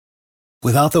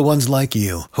Without the ones like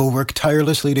you, who work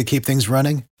tirelessly to keep things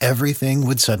running, everything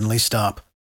would suddenly stop.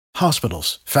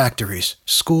 Hospitals, factories,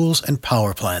 schools, and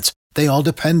power plants, they all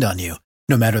depend on you.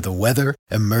 No matter the weather,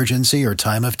 emergency, or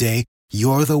time of day,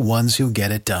 you're the ones who get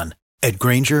it done. At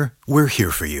Grainger, we're here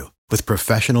for you with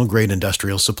professional-grade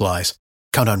industrial supplies.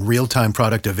 Count on real-time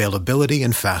product availability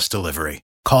and fast delivery.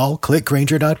 Call,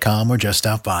 clickgrainger.com, or just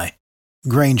stop by.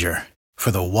 Grainger, for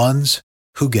the ones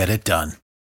who get it done.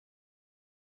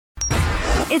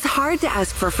 It's hard to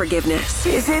ask for forgiveness.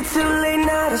 Is it too late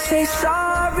now to say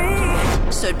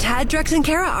sorry? So Tad, Drex, and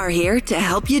Kara are here to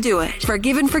help you do it.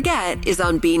 Forgive and Forget is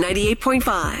on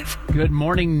B98.5. Good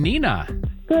morning, Nina.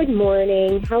 Good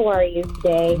morning. How are you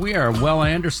today? We are well.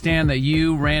 I understand that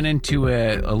you ran into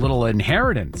a little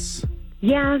inheritance.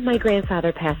 Yeah, my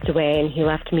grandfather passed away, and he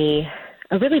left me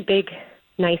a really big,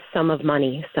 nice sum of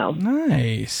money. So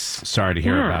Nice. Sorry to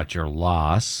hear about your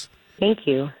loss. thank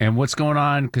you. And what's going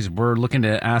on? Because we're looking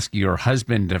to ask your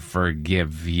husband to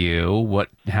forgive you. What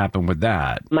happened with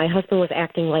that? My husband was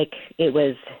acting like it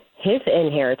was his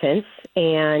inheritance,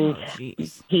 and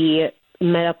he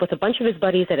met up with a bunch of his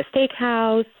buddies at a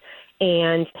steakhouse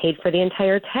and paid for the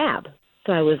entire tab.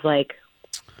 So I was like,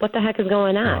 what the heck is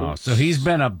going on? Oh, so he's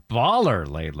been a baller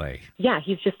lately. Yeah,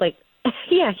 he's just like,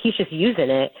 yeah, he's just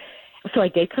using it. So I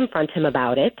did confront him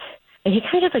about it, and he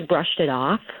kind of like brushed it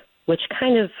off, which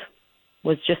kind of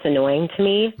was just annoying to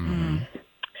me.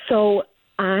 So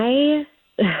I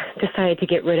decided to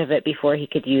get rid of it before he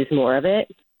could use more of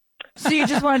it. So you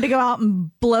just wanted to go out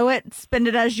and blow it, spend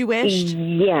it as you wished?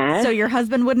 Yes. So your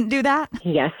husband wouldn't do that?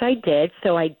 Yes, I did.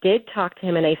 So I did talk to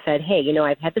him, and I said, hey,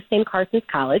 I've had the same car since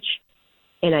college,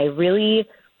 and I really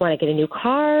want to get a new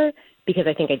car because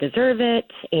I think I deserve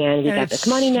it, and we got this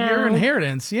money now. Your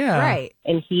inheritance, yeah. Right.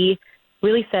 And he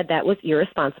really said that was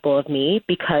irresponsible of me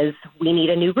because we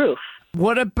need a new roof.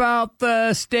 What about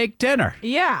the steak dinner?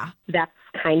 Yeah. That's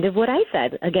kind of what I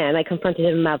said. Again, I confronted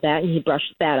him about that, and he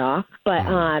brushed that off. But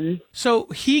So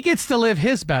he gets to live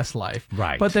his best life.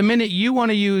 Right. But the minute you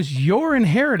want to use your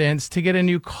inheritance to get a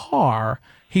new car,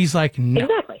 he's like, no.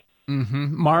 exactly.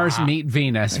 Mars meet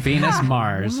Venus. Venus,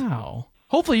 Mars. Wow.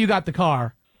 Hopefully you got the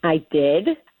car. I did.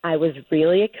 I was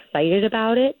really excited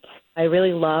about it. I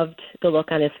really loved the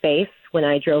look on his face when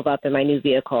I drove up in my new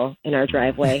vehicle in our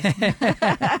driveway.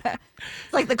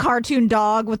 It's like the cartoon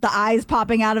dog with the eyes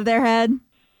popping out of their head.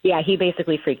 Yeah, he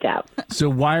basically freaked out. So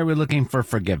why are we looking for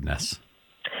forgiveness?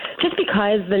 Just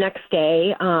because the next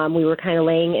day we were kind of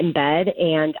laying in bed,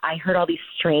 and I heard all these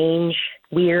strange,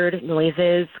 weird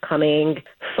noises coming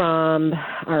from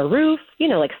our roof,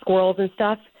 like squirrels and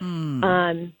stuff.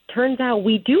 Turns out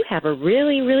we do have a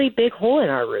really, really big hole in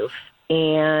our roof,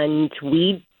 and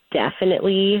we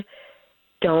definitely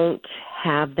don't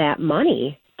have that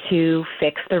money to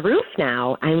fix the roof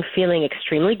now. I'm feeling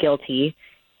extremely guilty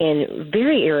and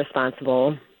very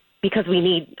irresponsible because we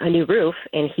need a new roof,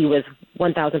 and he was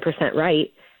 1,000%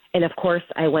 right. And, of course,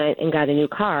 I went and got a new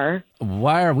car.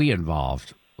 Why are we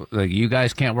involved? Like, you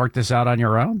guys can't work this out on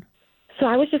your own? So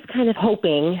I was just kind of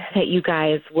hoping that you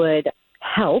guys would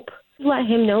help let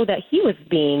him know that he was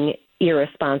being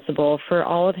irresponsible for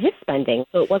all of his spending.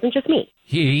 So it wasn't just me.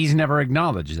 He's never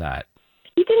acknowledged that.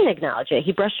 He didn't acknowledge it.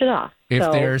 He brushed it off. If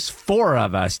So, there's 4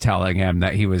 of us telling him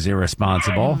that he was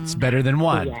irresponsible, it's better than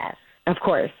 1. yes, of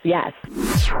course, yes.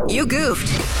 You goofed,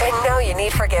 and now you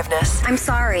need forgiveness. I'm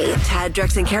sorry. Tad,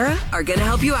 Drex, and Kara are going to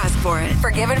help you ask for it.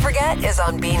 Forgive and Forget is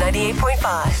on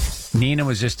B98.5. Nina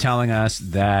was just telling us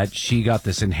that she got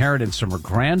this inheritance from her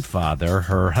grandfather.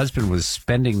 Her husband was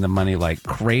spending the money like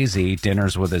crazy,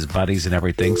 dinners with his buddies and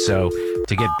everything. So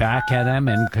to get back at him,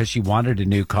 and because she wanted a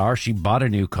new car, she bought a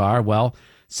new car. Well,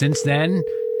 since then,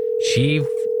 she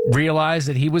realized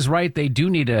that he was right. They do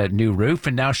need a new roof,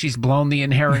 and now she's blown the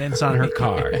inheritance on her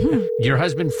car. Your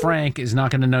husband, Frank, is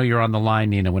not going to know you're on the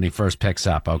line, Nina, when he first picks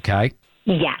up, okay?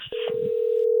 Yes.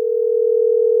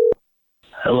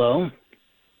 Hello?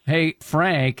 Hey,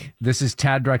 Frank, this is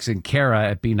Tad, Drex, and Kara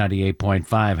at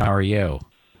B98.5. How are you?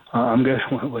 I'm good.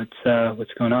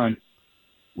 What's going on?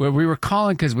 Well, we were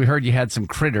calling because we heard you had some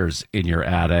critters in your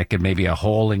attic and maybe a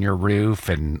hole in your roof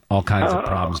and all kinds of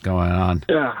problems going on.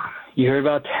 You heard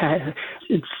about that?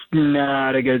 It's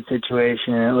not a good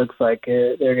situation. It looks like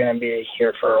they're going to be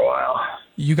here for a while.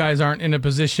 You guys aren't in a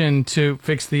position to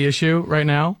fix the issue right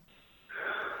now?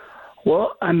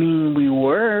 Well, I mean, we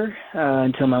were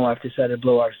until my wife decided to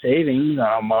blow our savings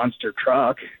on a monster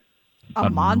truck. A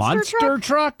monster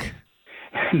truck?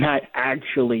 Not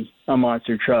actually a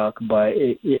monster truck, but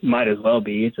it might as well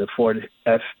be. It's a Ford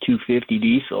F-250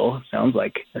 diesel. Sounds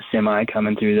like a semi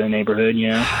coming through the neighborhood,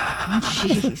 God,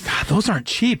 those aren't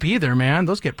cheap either, man.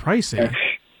 Those get pricey.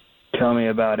 Tell me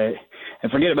about it.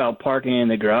 And forget about parking in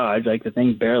the garage. Like, the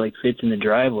thing barely fits in the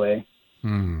driveway.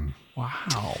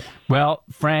 Wow. Well,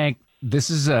 Frank, this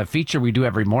is a feature we do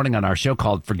every morning on our show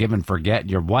called Forgive and Forget.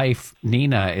 Your wife,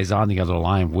 Nina, is on the other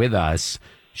line with us.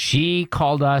 She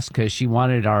called us because she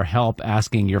wanted our help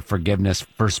asking your forgiveness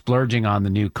for splurging on the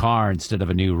new car instead of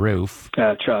a new roof.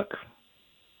 Truck.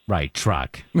 Right,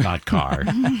 truck, not car.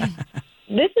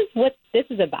 This is what this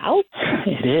is about?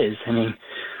 It is. I mean,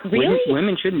 Really?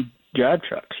 women shouldn't drive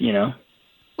trucks, you know?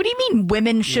 What do you mean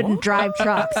women shouldn't drive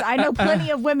trucks? I know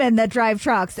plenty of women that drive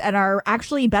trucks and are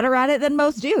actually better at it than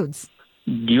most dudes.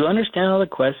 Do you understand all the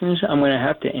questions I'm going to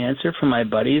have to answer from my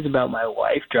buddies about my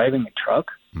wife driving a truck?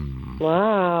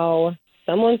 Wow.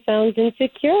 Someone sounds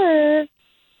insecure.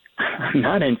 I'm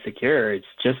not insecure. It's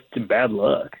just bad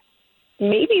luck.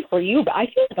 Maybe for you, but I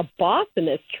feel like a boss in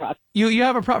this truck. You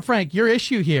have a Frank, your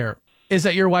issue here is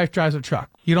that your wife drives a truck.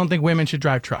 You don't think women should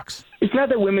drive trucks. It's not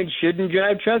that women shouldn't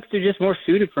drive trucks. They're just more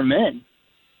suited for men.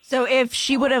 So if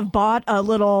she would have bought a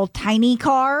little tiny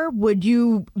car, would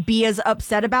you be as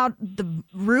upset about the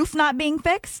roof not being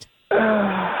fixed?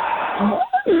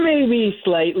 Maybe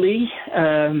slightly.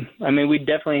 I mean, we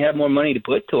definitely have more money to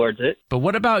put towards it. But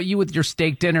what about you with your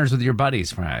steak dinners with your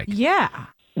buddies, Frank? Yeah.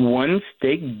 One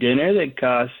steak dinner that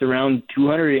costs around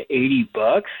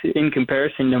 $280 in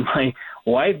comparison to my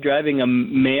wife driving a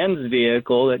man's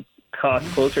vehicle that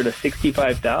costs closer to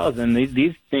 $65,000.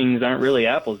 These things aren't really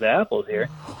apples to apples here.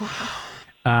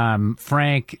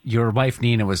 Frank, your wife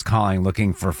Nina was calling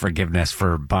looking for forgiveness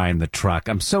for buying the truck.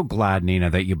 I'm so glad,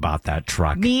 Nina, that you bought that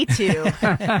truck. Me too.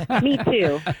 Me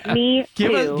too. Me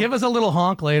too. Give us a little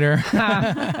honk later.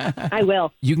 I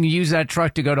will. You can use that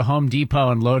truck to go to Home Depot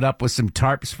and load up with some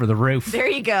tarps for the roof. There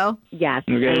you go. Yes,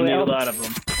 We're going I to need a will. lot of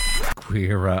them.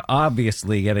 We're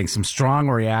obviously getting some strong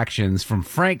reactions from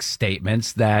Frank's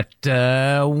statements that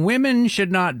women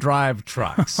should not drive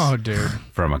trucks. Oh, dude.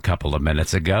 From a couple of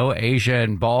minutes ago, Asia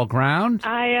and Ball Ground.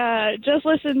 I just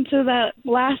listened to that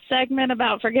last segment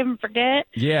about forgive and forget,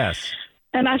 Yes.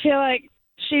 and I feel like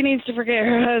she needs to forget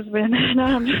her husband.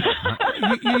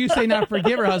 You say not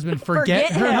forgive her husband,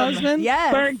 forget her him. husband?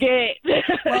 Yes. Forget.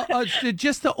 Well,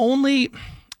 just the only,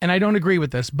 and I don't agree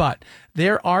with this, but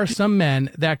there are some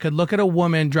men that could look at a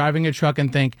woman driving a truck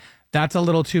and think, that's a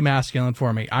little too masculine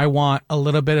for me. I want a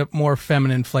little bit of more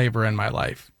feminine flavor in my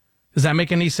life. Does that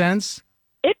make any sense?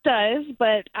 It does,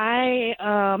 but I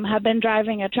have been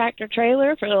driving a tractor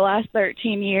trailer for the last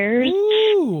 13 years,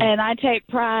 Ooh. and I take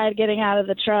pride getting out of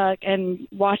the truck and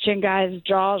watching guys'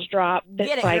 jaws drop. Get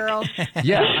It's it, like, girl.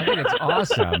 Yeah, I think it's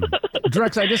awesome.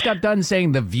 Drex, I just got done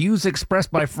saying the views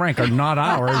expressed by Frank are not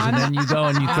ours, and then you go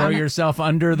and you throw yourself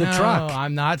under the No, truck.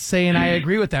 I'm not saying I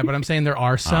agree with that, but I'm saying there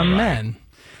are some men.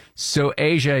 So,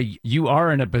 Asia, you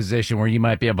are in a position where you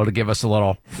might be able to give us a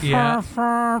little. Yeah.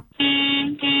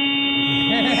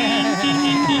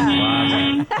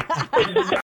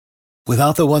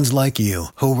 Without the ones like you,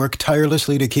 who work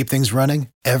tirelessly to keep things running,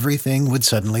 everything would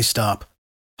suddenly stop.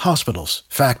 Hospitals,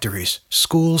 factories,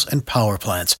 schools, and power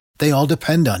plants, they all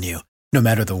depend on you. No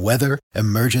matter the weather,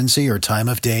 emergency, or time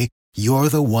of day, you're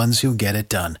the ones who get it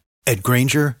done. At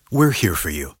Grainger, we're here for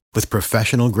you with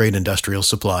professional-grade industrial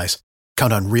supplies.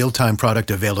 Count on real-time product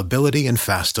availability and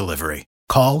fast delivery.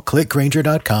 Call, click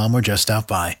Grainger.com, or just stop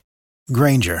by.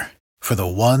 Grainger, for the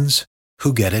ones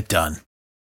who get it done.